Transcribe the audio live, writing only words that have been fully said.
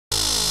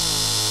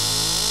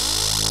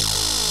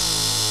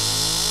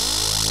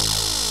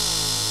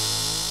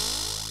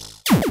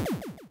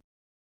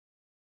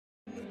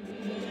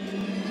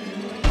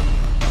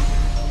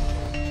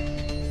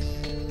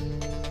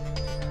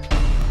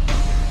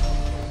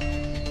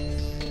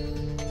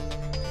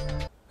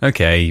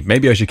Okay,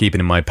 maybe I should keep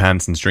it in my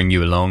pants and string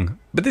you along,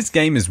 but this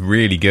game is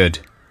really good.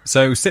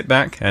 So sit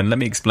back and let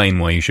me explain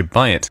why you should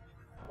buy it.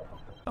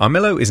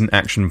 Armillo is an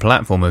action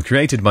platformer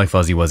created by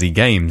Fuzzy Wuzzy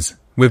Games,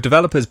 with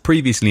developers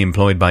previously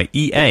employed by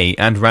EA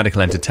and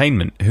Radical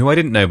Entertainment, who I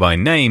didn't know by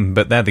name,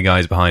 but they're the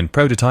guys behind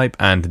Prototype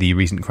and the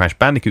recent Crash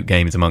Bandicoot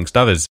games amongst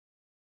others.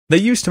 They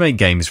used to make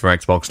games for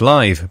Xbox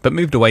Live, but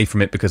moved away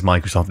from it because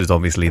Microsoft is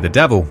obviously the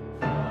devil.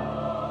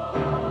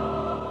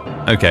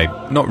 Okay,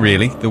 not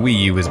really, the Wii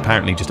U is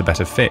apparently just a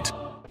better fit.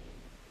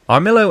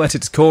 Armillo at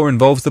its core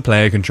involves the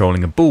player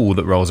controlling a ball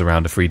that rolls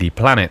around a 3D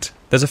planet.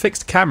 There's a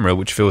fixed camera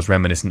which feels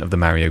reminiscent of the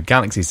Mario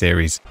Galaxy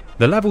series.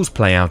 The levels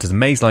play out as a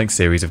maze-like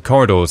series of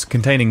corridors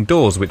containing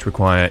doors which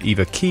require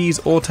either keys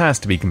or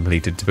tasks to be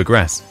completed to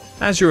progress.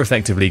 As you're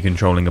effectively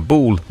controlling a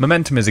ball,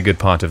 momentum is a good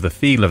part of the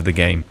feel of the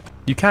game.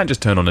 You can't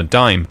just turn on a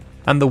dime,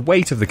 and the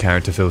weight of the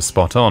character feels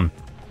spot on.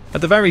 At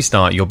the very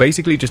start, you're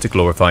basically just a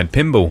glorified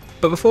pinball,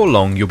 but before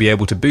long you'll be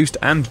able to boost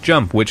and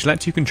jump, which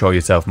lets you control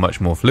yourself much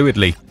more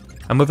fluidly.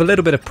 And with a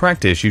little bit of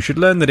practice, you should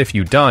learn that if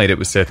you died, it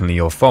was certainly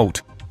your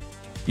fault.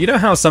 You know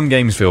how some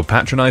games feel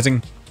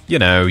patronising? You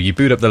know, you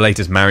boot up the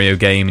latest Mario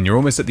game and you're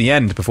almost at the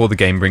end before the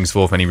game brings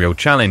forth any real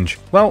challenge.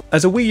 Well,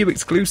 as a Wii U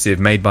exclusive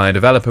made by a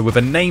developer with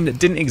a name that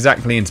didn't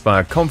exactly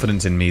inspire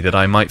confidence in me that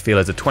I might feel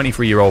as a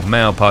 23-year-old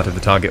male part of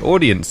the target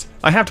audience,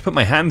 I have to put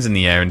my hands in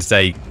the air and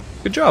say,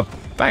 good job,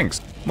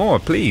 thanks, more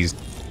please.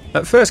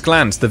 At first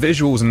glance, the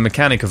visuals and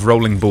mechanic of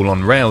rolling ball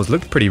on rails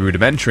looked pretty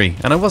rudimentary,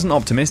 and I wasn't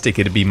optimistic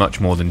it'd be much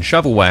more than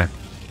shovelware.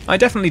 I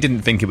definitely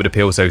didn't think it would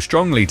appeal so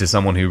strongly to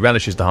someone who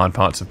relishes the hard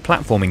parts of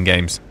platforming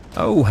games.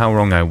 Oh, how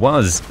wrong I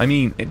was. I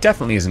mean, it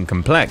definitely isn't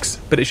complex,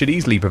 but it should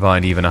easily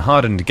provide even a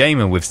hardened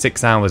gamer with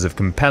 6 hours of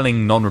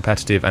compelling,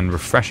 non-repetitive and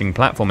refreshing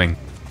platforming.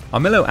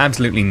 Armillo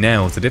absolutely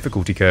nails the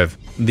difficulty curve.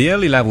 The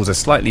early levels are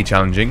slightly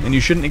challenging and you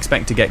shouldn't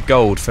expect to get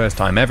gold first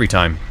time every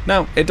time.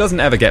 Now, it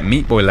doesn't ever get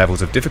Meat Boy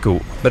levels of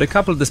difficult, but a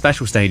couple of the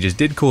special stages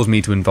did cause me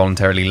to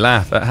involuntarily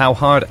laugh at how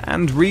hard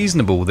and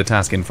reasonable the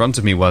task in front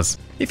of me was.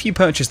 If you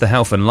purchase the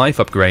health and life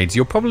upgrades,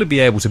 you'll probably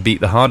be able to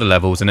beat the harder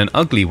levels in an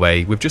ugly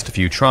way with just a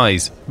few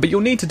tries, but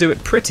you'll need to do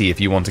it pretty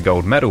if you want a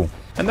gold medal.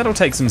 And that'll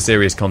take some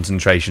serious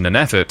concentration and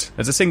effort,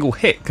 as a single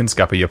hit can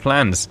scupper your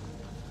plans.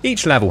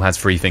 Each level has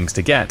 3 things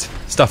to get,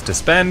 stuff to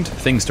spend,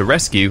 things to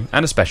rescue,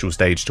 and a special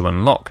stage to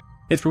unlock.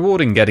 It's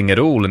rewarding getting it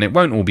all, and it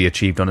won't all be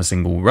achieved on a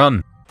single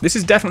run. This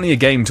is definitely a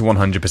game to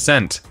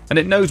 100%, and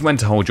it knows when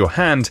to hold your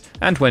hand,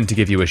 and when to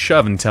give you a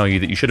shove and tell you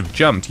that you should have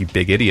jumped, you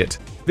big idiot.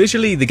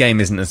 Visually, the game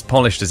isn't as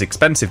polished as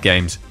expensive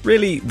games.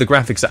 Really, the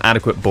graphics are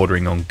adequate,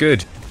 bordering on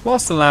good.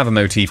 Whilst the lava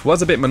motif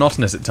was a bit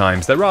monotonous at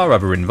times, there are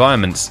other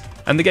environments,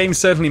 and the game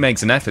certainly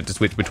makes an effort to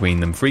switch between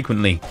them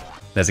frequently.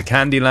 There's a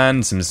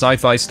Candyland, some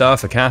sci-fi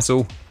stuff, a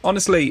castle.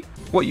 Honestly,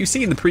 what you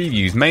see in the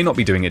previews may not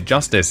be doing it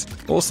justice.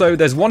 Also,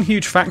 there's one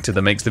huge factor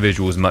that makes the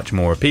visuals much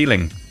more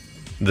appealing.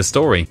 The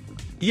story.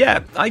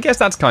 Yeah, I guess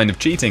that's kind of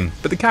cheating,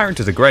 but the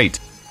characters are great.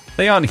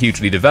 They aren't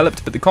hugely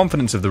developed, but the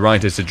confidence of the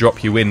writers to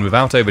drop you in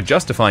without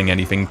over-justifying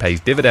anything pays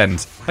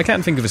dividends. I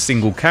can't think of a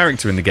single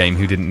character in the game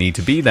who didn't need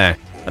to be there,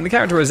 and the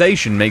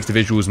characterization makes the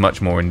visuals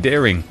much more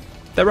endearing.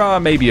 There are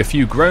maybe a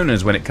few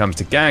groaners when it comes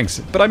to gags,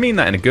 but I mean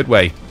that in a good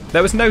way.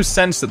 There was no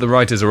sense that the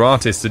writers or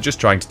artists are just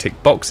trying to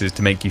tick boxes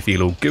to make you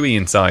feel all gooey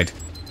inside.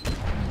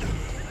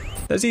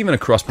 There's even a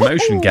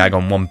cross-promotion gag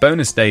on one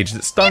bonus stage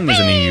that stung as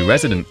an EU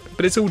resident,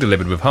 but it's all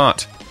delivered with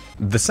heart.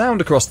 The sound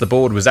across the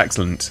board was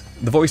excellent.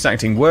 The voice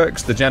acting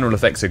works, the general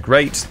effects are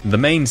great, the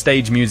main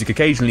stage music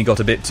occasionally got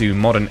a bit too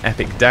modern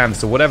epic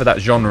dance or whatever that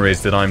genre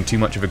is that I'm too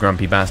much of a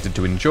grumpy bastard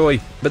to enjoy,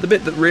 but the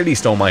bit that really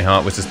stole my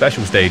heart was the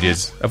special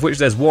stages, of which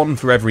there's one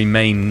for every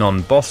main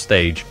non-boss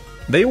stage.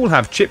 They all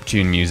have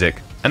chiptune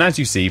music, and as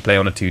you see, play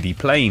on a 2D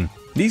plane.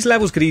 These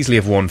levels could easily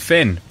have worn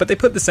thin, but they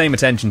put the same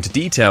attention to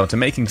detail to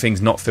making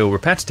things not feel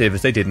repetitive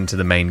as they did into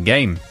the main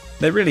game.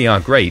 They really are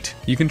great.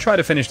 You can try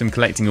to finish them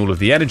collecting all of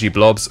the energy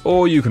blobs,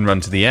 or you can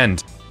run to the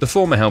end. The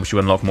former helps you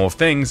unlock more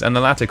things, and the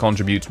latter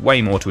contributes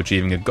way more to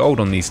achieving a gold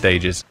on these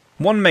stages.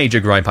 One major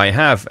gripe I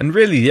have, and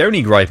really the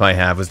only gripe I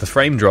have, was the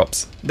frame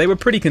drops. They were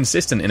pretty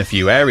consistent in a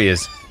few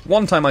areas.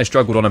 One time I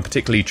struggled on a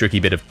particularly tricky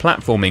bit of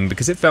platforming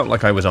because it felt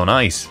like I was on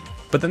ice.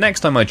 But the next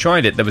time I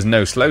tried it, there was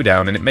no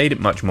slowdown and it made it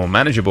much more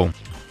manageable.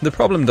 The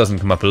problem doesn't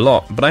come up a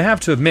lot, but I have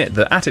to admit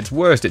that at its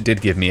worst it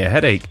did give me a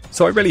headache,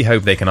 so I really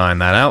hope they can iron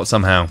that out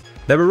somehow.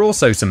 There are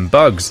also some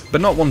bugs, but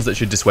not ones that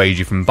should dissuade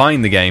you from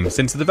buying the game,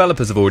 since the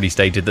developers have already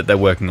stated that they're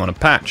working on a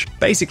patch.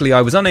 Basically,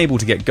 I was unable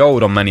to get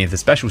gold on many of the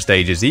special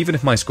stages, even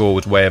if my score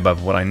was way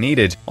above what I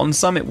needed. On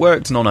some it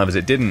worked and on others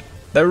it didn't.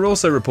 There are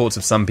also reports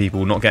of some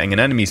people not getting an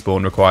enemy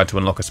spawn required to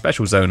unlock a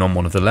special zone on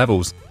one of the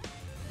levels.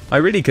 I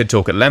really could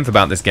talk at length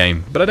about this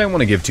game, but I don't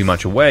want to give too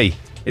much away.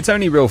 Its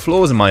only real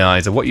flaws in my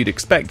eyes are what you'd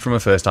expect from a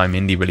first-time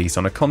indie release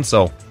on a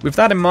console. With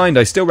that in mind,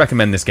 I still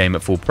recommend this game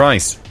at full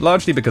price,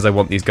 largely because I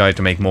want these guys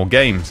to make more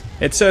games.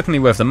 It's certainly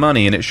worth the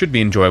money and it should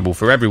be enjoyable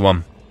for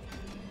everyone.